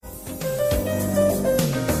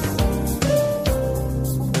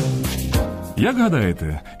Як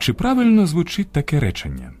гадаєте, чи правильно звучить таке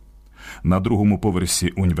речення? На другому поверсі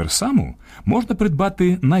універсаму можна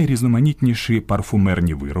придбати найрізноманітніші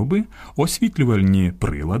парфумерні вироби, освітлювальні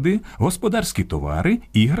прилади, господарські товари,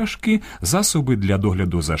 іграшки, засоби для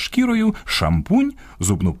догляду за шкірою, шампунь,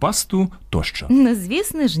 зубну пасту тощо. Ну,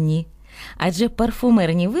 звісно ж, ні. Адже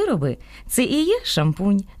парфумерні вироби – це і є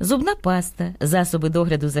шампунь, зубна паста, засоби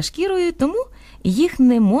догляду за шкірою, тому їх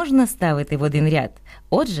не можна ставити в один ряд.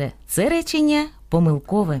 Отже, це речення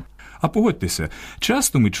помилкове. А погодьтеся,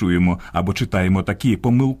 часто ми чуємо або читаємо такі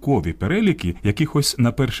помилкові переліки якихось,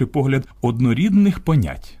 на перший погляд, однорідних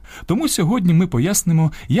понять. Тому сьогодні ми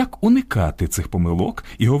пояснимо, як уникати цих помилок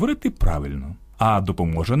і говорити правильно. А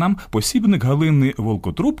допоможе нам посібник Галини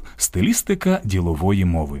Волкотруб «Стилістика ділової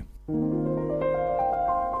мови».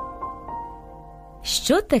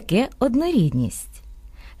 Що таке однорідність?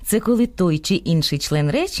 Це коли той чи інший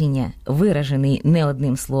член речення виражений не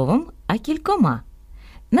одним словом, а кількома.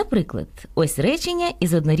 Наприклад, ось речення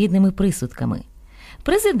із однорідними присудками.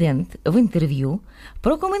 Президент в інтерв'ю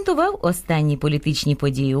прокоментував останні політичні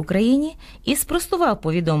події в Україні і спростував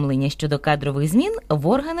повідомлення щодо кадрових змін в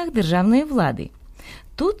органах державної влади.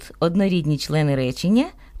 Тут однорідні члени речення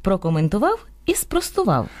прокоментував і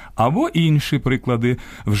спростував. Або інші приклади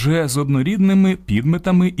вже з однорідними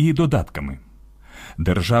підметами і додатками.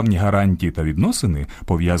 Державні гарантії та відносини,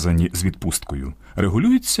 пов'язані з відпусткою,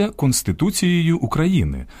 регулюються Конституцією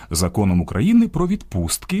України, Законом України про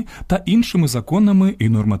відпустки та іншими законами і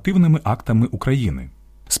нормативними актами України.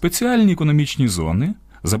 Спеціальні економічні зони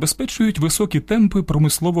забезпечують високі темпи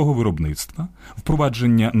промислового виробництва,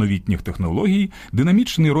 впровадження новітніх технологій,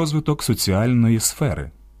 динамічний розвиток соціальної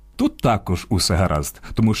сфери. Тут також усе гаразд,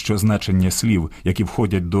 тому що значення слів, які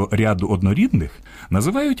входять до ряду однорідних,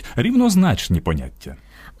 називають рівнозначні поняття.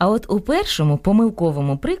 А от у першому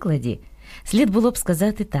помилковому прикладі слід було б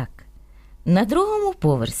сказати так. На другому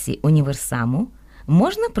поверсі універсаму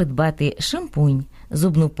можна придбати шампунь,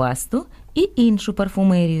 зубну пасту і іншу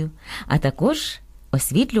парфумерію, а також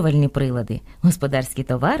освітлювальні прилади, господарські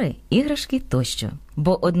товари, іграшки тощо.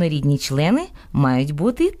 Бо однорідні члени мають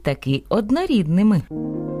бути таки однорідними.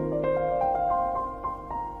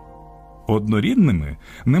 Однорідними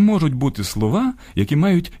не можуть бути слова, які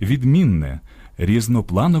мають відмінне,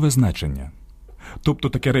 різнопланове значення. Тобто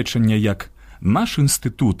таке речення, як «Наш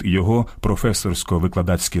інститут і його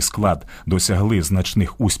професорсько-викладацький склад досягли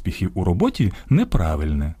значних успіхів у роботі»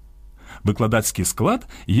 неправильне. Викладацький склад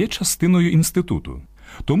є частиною інституту.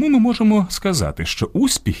 Тому ми можемо сказати, що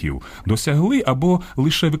успіхів досягли або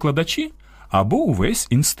лише викладачі, або увесь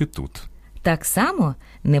інститут. Так само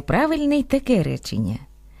неправильне й таке речення.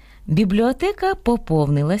 Бібліотека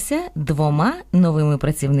поповнилася 2 новими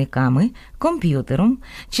працівниками, комп'ютером,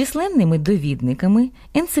 численними довідниками,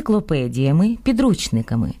 енциклопедіями,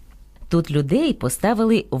 підручниками. Тут людей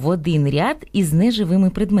поставили в один ряд із неживими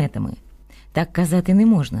предметами. Так казати не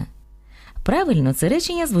можна. Правильно це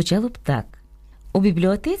речення звучало б так. У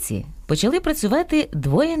бібліотеці почали працювати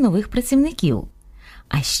 2 нових працівників,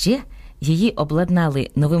 а ще її обладнали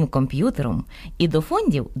новим комп'ютером і до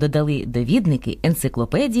фондів додали довідники,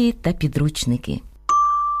 енциклопедії та підручники.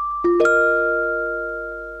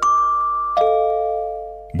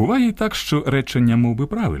 Буває і так, що речення мовби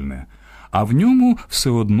правильне, а в ньому все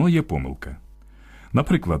одно є помилка.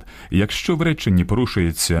 Наприклад, якщо в реченні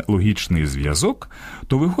порушується логічний зв'язок,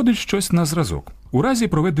 то виходить щось на зразок. У разі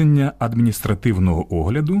проведення адміністративного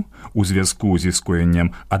огляду у зв'язку зі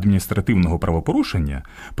скоєнням адміністративного правопорушення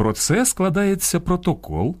про це складається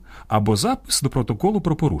протокол або запис до протоколу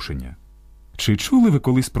про порушення. Чи чули ви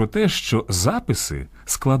колись про те, що записи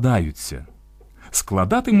складаються?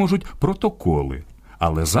 Складати можуть протоколи,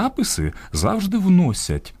 але записи завжди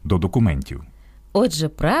вносять до документів. Отже,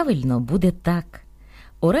 правильно буде так.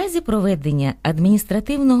 У разі проведення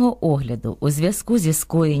адміністративного огляду у зв'язку зі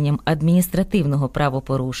скоєнням адміністративного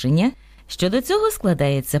правопорушення, щодо цього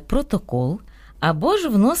складається протокол або ж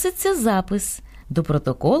вноситься запис до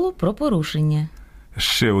протоколу про порушення.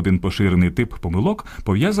 Ще один поширений тип помилок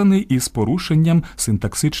пов'язаний із порушенням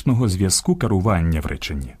синтаксичного зв'язку керування в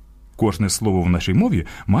реченні. Кожне слово в нашій мові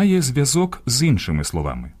має зв'язок з іншими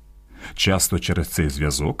словами. Часто через цей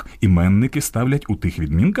зв'язок іменники ставлять у тих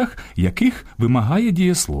відмінках, яких вимагає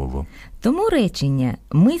дієслово. Тому речення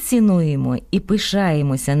 «ми цінуємо і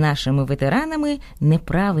пишаємося нашими ветеранами»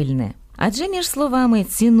 неправильне. Адже між словами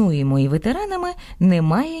 «цінуємо» і «ветеранами»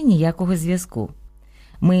 немає ніякого зв'язку.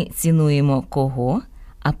 Ми цінуємо кого,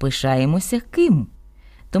 а пишаємося ким.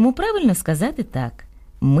 Тому правильно сказати так: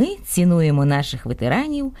 ми цінуємо наших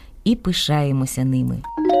ветеранів і пишаємося ними.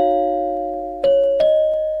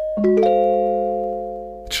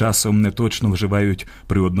 Часом неточно вживають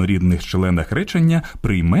при однорідних членах речення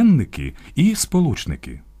прийменники і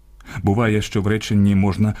сполучники. Буває, що в реченні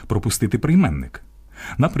можна пропустити прийменник.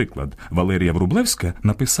 Наприклад, Валерія Врублевська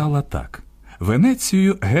написала так: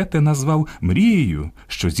 «Венецію Гете назвав мрією,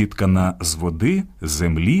 що зіткана з води,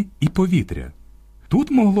 землі і повітря».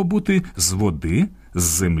 Тут могло бути з води, з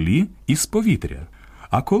землі і з повітря.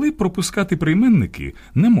 А коли пропускати прийменники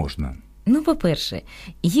не можна? По-перше,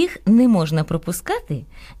 їх не можна пропускати,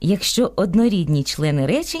 якщо однорідні члени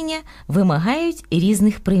речення вимагають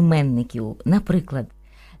різних прийменників. Наприклад,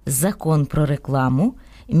 закон про рекламу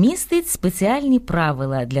містить спеціальні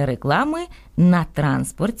правила для реклами на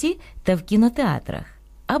транспорті та в кінотеатрах.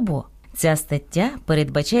 Або ця стаття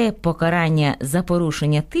передбачає покарання за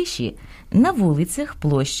порушення тиші на вулицях,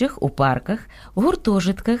 площах, у парках,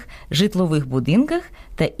 гуртожитках, житлових будинках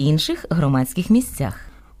та інших громадських місцях.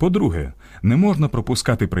 По-друге, не можна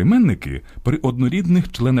пропускати прийменники при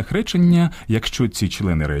однорідних членах речення, якщо ці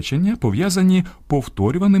члени речення пов'язані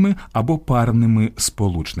повторюваними або парними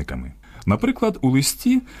сполучниками. Наприклад, у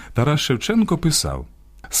листі Тарас Шевченко писав: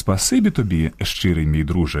 «Спасибі тобі, щирий мій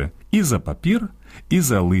друже, і за папір, і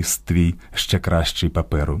за лист твій, ще кращий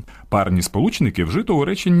паперу». Парні сполучники вжито у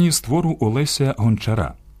реченні з твору Олеся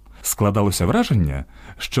Гончара. Складалося враження,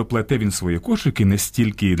 що плете він свої кошики не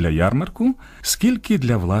стільки для ярмарку, скільки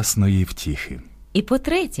для власної втіхи. І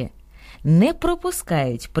по-третє, не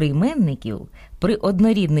пропускають прийменників при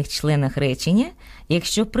однорідних членах речення,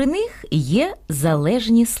 якщо при них є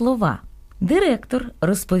залежні слова. Директор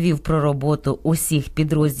розповів про роботу усіх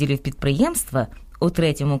підрозділів підприємства у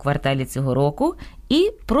 3-му кварталі цього року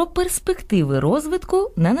і про перспективи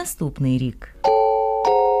розвитку на наступний рік.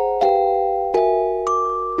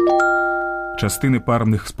 Частини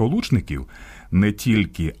парних сполучників не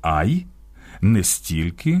тільки «ай», «не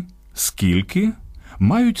стільки», «скільки»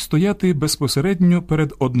 мають стояти безпосередньо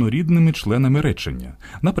перед однорідними членами речення.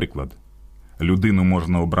 Наприклад, людину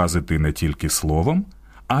можна образити не тільки словом,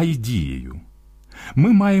 а й дією.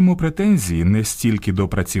 Ми маємо претензії не стільки до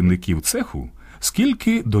працівників цеху,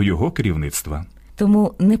 скільки до його керівництва.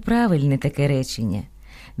 Тому неправильне таке речення.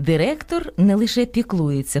 Директор не лише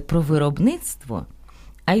піклується про виробництво,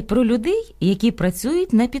 а й про людей, які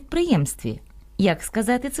працюють на підприємстві. Як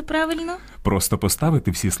сказати це правильно? Просто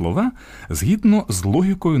поставити всі слова згідно з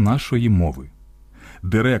логікою нашої мови.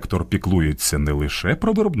 Директор піклується не лише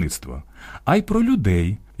про виробництво, а й про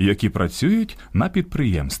людей, які працюють на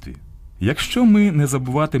підприємстві. Якщо ми не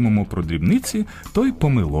забуватимемо про дрібниці, то й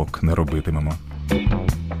помилок не робитимемо.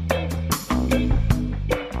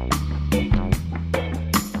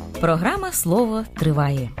 Програма «Слово»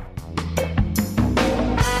 триває.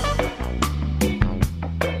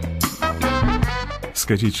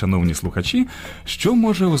 Скажіть, шановні слухачі, що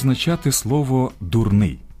може означати слово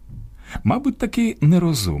 «дурний»? Мабуть, таки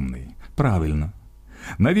нерозумний. Правильно.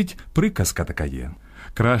 Навіть приказка така є.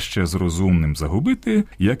 Краще з розумним загубити,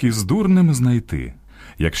 як і з дурним знайти.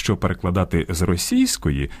 Якщо перекладати з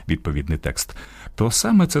російської відповідний текст, то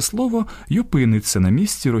саме це слово й опиниться на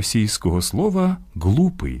місці російського слова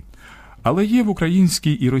 «глупий». Але є в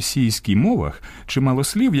українській і російській мовах чимало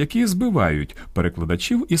слів, які збивають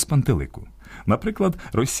перекладачів із пантелику. Наприклад,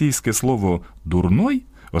 російське слово «дурной»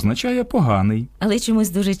 означає «поганий». Але чомусь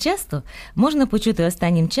дуже часто можна почути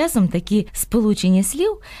останнім часом такі сполучення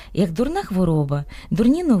слів, як «дурна хвороба»,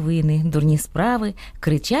 «дурні новини», «дурні справи»,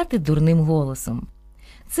 «кричати дурним голосом».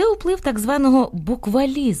 Це вплив так званого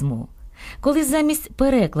буквалізму, коли замість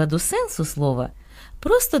перекладу сенсу слова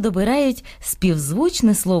просто добирають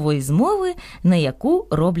співзвучне слово із мови, на яку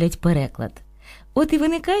роблять переклад. От і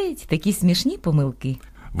виникають такі смішні помилки.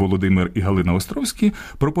 Володимир і Галина Островські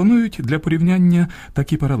пропонують для порівняння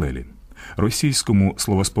такі паралелі. Російському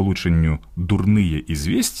словосполученню «дурниє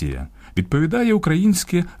ізвєстія» відповідає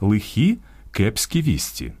українське «лихі, кепські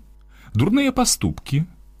вісті». «Дурниє поступки»,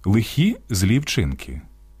 «лихі, злі вчинки».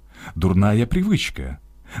 «Дурная привичка»,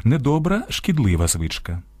 «недобра, шкідлива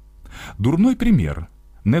звичка». «Дурной примір»,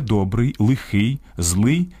 «недобрий, лихий,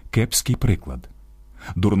 злий, кепський приклад».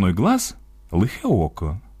 «Дурной глаз», «лихе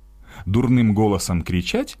око». Дурним голосом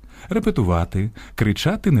кричать, репетувати,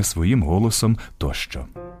 кричати не своїм голосом тощо.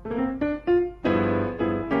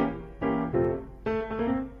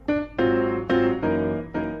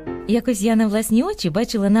 Якось я на власні очі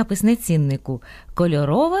бачила напис на ціннику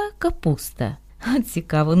 «Кольорова капуста».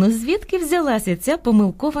 Цікаво, звідки взялася ця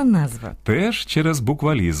помилкова назва? Теж через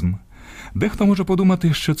буквалізм. Дехто може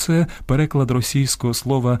подумати, що це переклад російського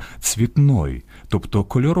слова «цвітной», тобто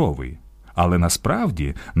 «кольоровий». Але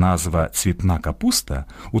насправді назва «цвітна капуста»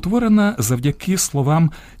 утворена завдяки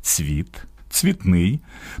словам «цвіт», «цвітний»,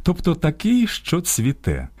 тобто такий, що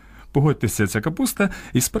цвіте. Погодьтеся, ця капуста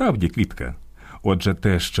і справді квітка. Отже,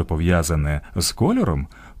 те, що пов'язане з кольором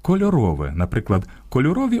 – кольорове, наприклад,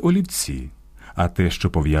 кольорові олівці. А те, що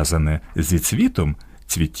пов'язане зі цвітом,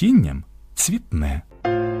 цвітінням – цвітне.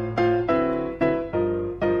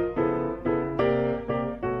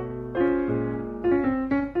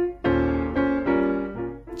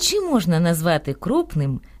 Чи можна назвати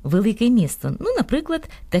крупним велике місто? Наприклад,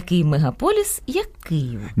 такий мегаполіс, як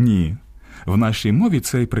Київ. Ні. В нашій мові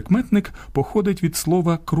цей прикметник походить від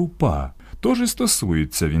слова «крупа», тож і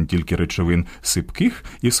стосується він тільки речовин сипких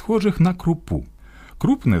і схожих на крупу.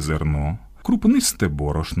 Крупне зерно, крупнисте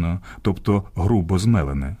борошно, тобто грубо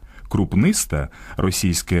змелене, крупниста –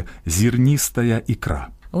 російське зірністая ікра.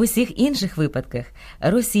 В усіх інших випадках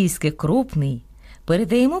російське «крупний»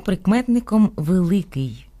 передаємо прикметником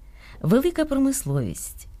 «великий». Велика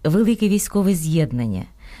промисловість, велике військове з'єднання,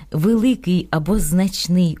 великий або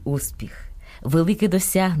значний успіх, велике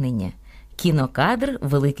досягнення, кінокадр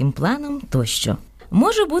великим планом тощо.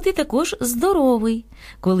 Може бути також здоровий,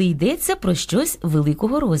 коли йдеться про щось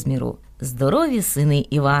великого розміру. Здорові сини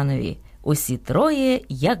Іванові, усі троє,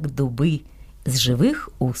 як дуби, з живих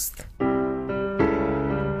уст.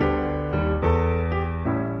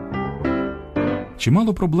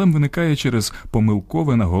 Чимало проблем виникає через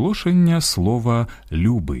помилкове наголошення слова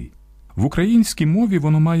 «любий». В українській мові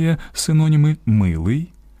воно має синоніми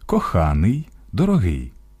 «милий», «коханий»,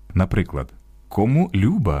 «дорогий». Наприклад, «кому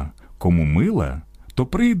люба», «кому мила», то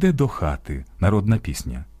прийде до хати – народна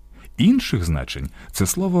пісня. Інших значень це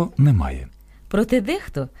слово не має. Проте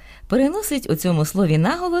дехто переносить у цьому слові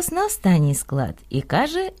наголос на останній склад і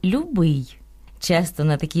каже «любий». Часто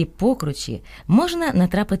на такі покручі можна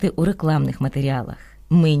натрапити у рекламних матеріалах.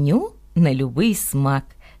 Меню на любий смак.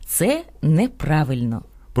 Це неправильно.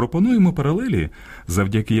 Пропонуємо паралелі,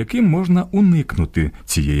 завдяки яким можна уникнути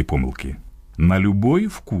цієї помилки. На любой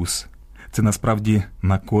вкус. Це насправді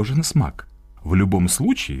на кожен смак. В любом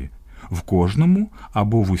случаї, в кожному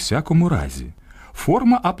або в усякому разі.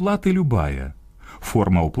 Форма оплати любая.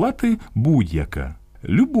 Форма оплати будь-яка.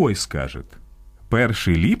 Любой скажет.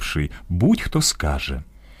 Перший ліпший будь-хто скаже.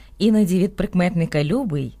 Іноді від прикметника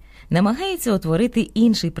 «любий» намагаються утворити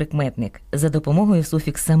інший прикметник за допомогою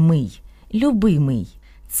суфікса «мий» – «любимий».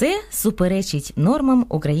 Це суперечить нормам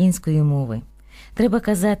української мови. Треба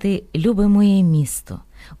казати «любе моє місто»,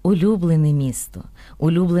 «улюблене місто»,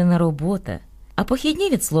 «улюблена робота». А похідні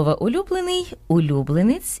від слова «улюблений» –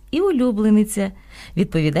 «улюбленець» і «улюблениця»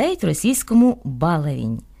 відповідають російському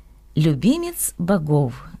 «балавінь». «Любімець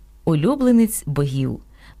богов», «улюбленець богів»,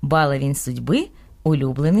 «балавінь судьби»,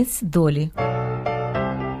 «улюбленець долі».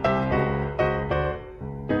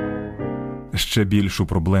 Ще більшу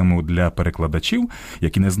проблему для перекладачів,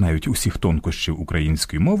 які не знають усіх тонкощів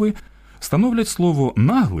української мови, становлять слово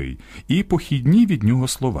 «наглий» і похідні від нього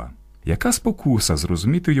слова. Яка спокуса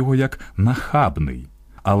зрозуміти його як «нахабний».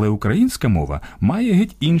 Але українська мова має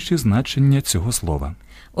геть інші значення цього слова.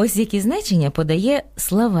 Ось які значення подає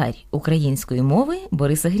словарь української мови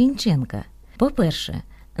Бориса Грінченка. По-перше,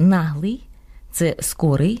 наглий – це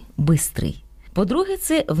скорий, бистрий. По-друге,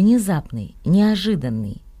 це внезапний,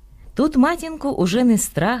 неожиданний. Тут матінку уже не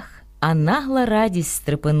страх, а нагла радість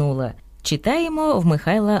стрепенула. Читаємо в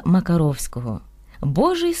Михайла Макаровського.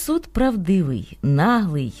 «Божий суд правдивий,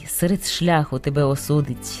 наглий, серед шляху тебе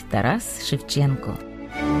осудить» Тарас Шевченко.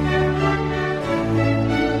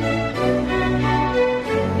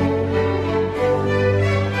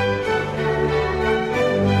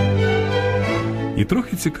 І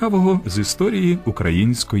трохи цікавого з історії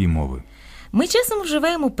української мови. Ми часом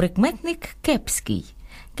вживаємо прикметник «кепський».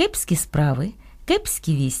 Кепські справи,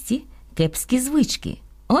 кепські вісті, кепські звички.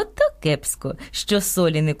 Ото кепсько, що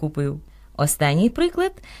солі не купив. Останній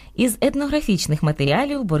приклад із етнографічних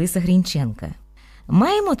матеріалів Бориса Грінченка.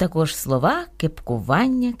 Маємо також слова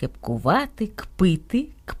кепкування, кепкувати, кпити,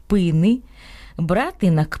 кпини,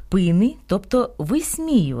 брати на кпини, тобто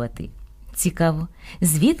висміювати. Цікаво,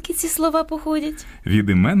 звідки ці слова походять? Від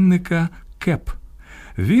іменника «кеп».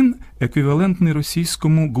 Він еквівалентний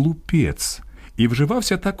російському «глупець» і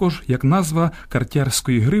вживався також як назва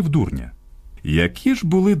картярської гри в дурня. Які ж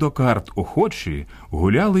були до карт охочі,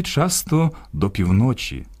 гуляли часто до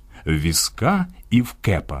півночі. В візка і в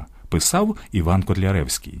кепа, писав Іван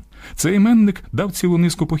Котляревський. Цей іменник дав цілу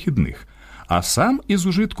низку похідних, а сам із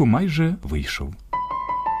ужитку майже вийшов.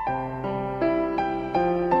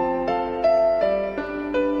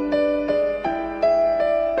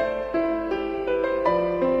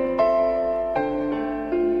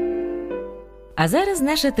 А зараз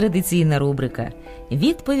наша традиційна рубрика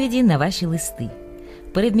 «Відповіді на ваші листи».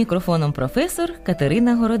 Перед мікрофоном професор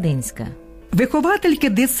Катерина Городенська. Виховательки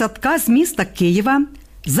дитсадка з міста Києва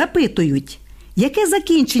Запитують, яке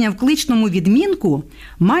закінчення в кличному відмінку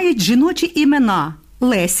мають жіночі імена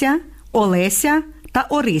Леся, Олеся та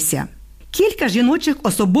Орися. Кілька жіночих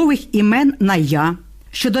особових імен на «я»,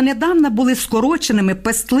 що донедавна були скороченими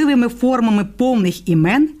пестливими формами повних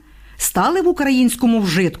імен, стали в українському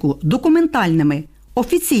вжитку документальними,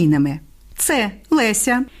 офіційними. Це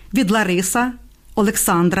Леся від Лариса,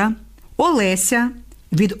 Олександра, Олеся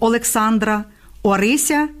від Олександра,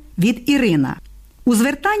 Орися від Ірина. У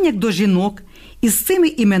звертаннях до жінок із цими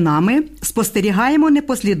іменами спостерігаємо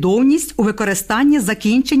непослідовність у використанні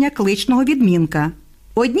закінчення кличного відмінка.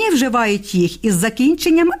 Одні вживають їх із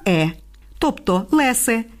закінченням «е», тобто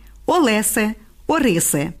Лесе, Олесе,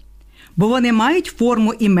 Орисе, бо вони мають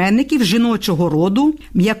форму іменників жіночого роду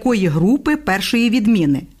м'якої групи першої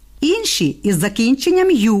відміни. Інші із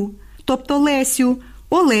закінченням «ю», тобто Лесю,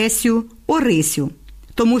 Олесю, Орисю,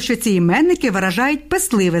 тому що ці іменники виражають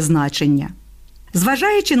пестливе значення.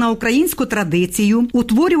 Зважаючи на українську традицію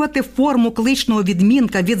утворювати форму кличного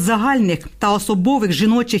відмінка від загальних та особових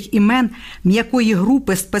жіночих імен м'якої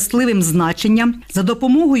групи з пестливим значенням за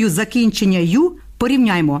допомогою закінчення «ю»,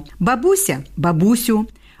 порівняймо бабуся – бабусю,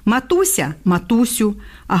 матуся – матусю,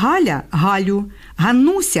 Галя – Галю,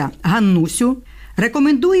 Ганнуся – Ганнусю,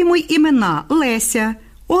 рекомендуємо й імена Леся,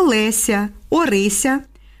 Олеся, Орися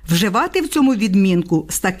вживати в цьому відмінку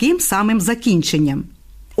з таким самим закінченням.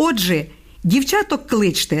 Отже, дівчаток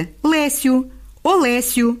кличте Лесю,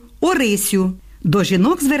 Олесю, Орисю. До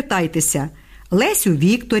жінок звертайтеся Лесю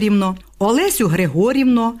Вікторівно, Олесю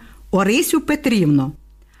Григорівно, Орисю Петрівно.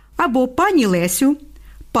 Або пані Лесю,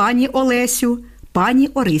 пані Олесю, пані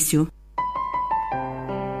Орисю.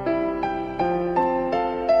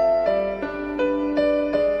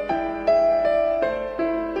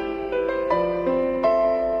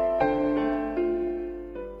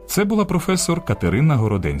 Це була професор Катерина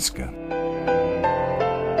Городенська.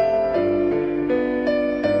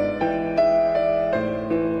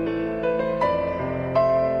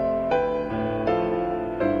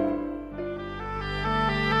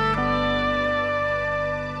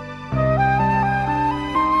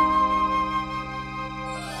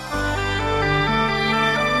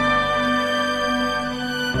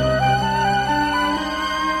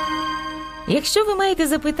 Якщо ви маєте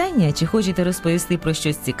запитання чи хочете розповісти про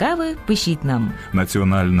щось цікаве, пишіть нам.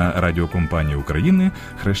 Національна радіокомпанія України,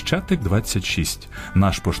 Хрещатик, 26.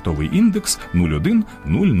 Наш поштовий індекс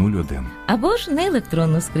 01001. Або ж на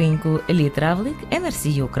електронну скриньку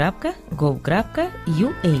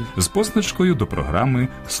litravlik@nrcu.gov.ua з позначкою до програми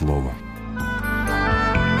 «Слово».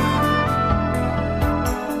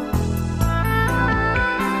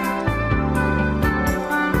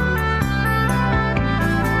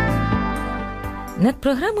 Над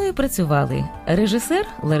програмою працювали режисер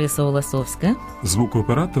Лариса Оласовська,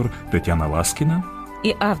 Звукооператор Тетяна Ласкіна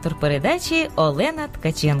і автор передачі Олена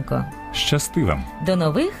Ткаченко. Щасти вам! До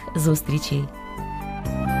нових зустрічей!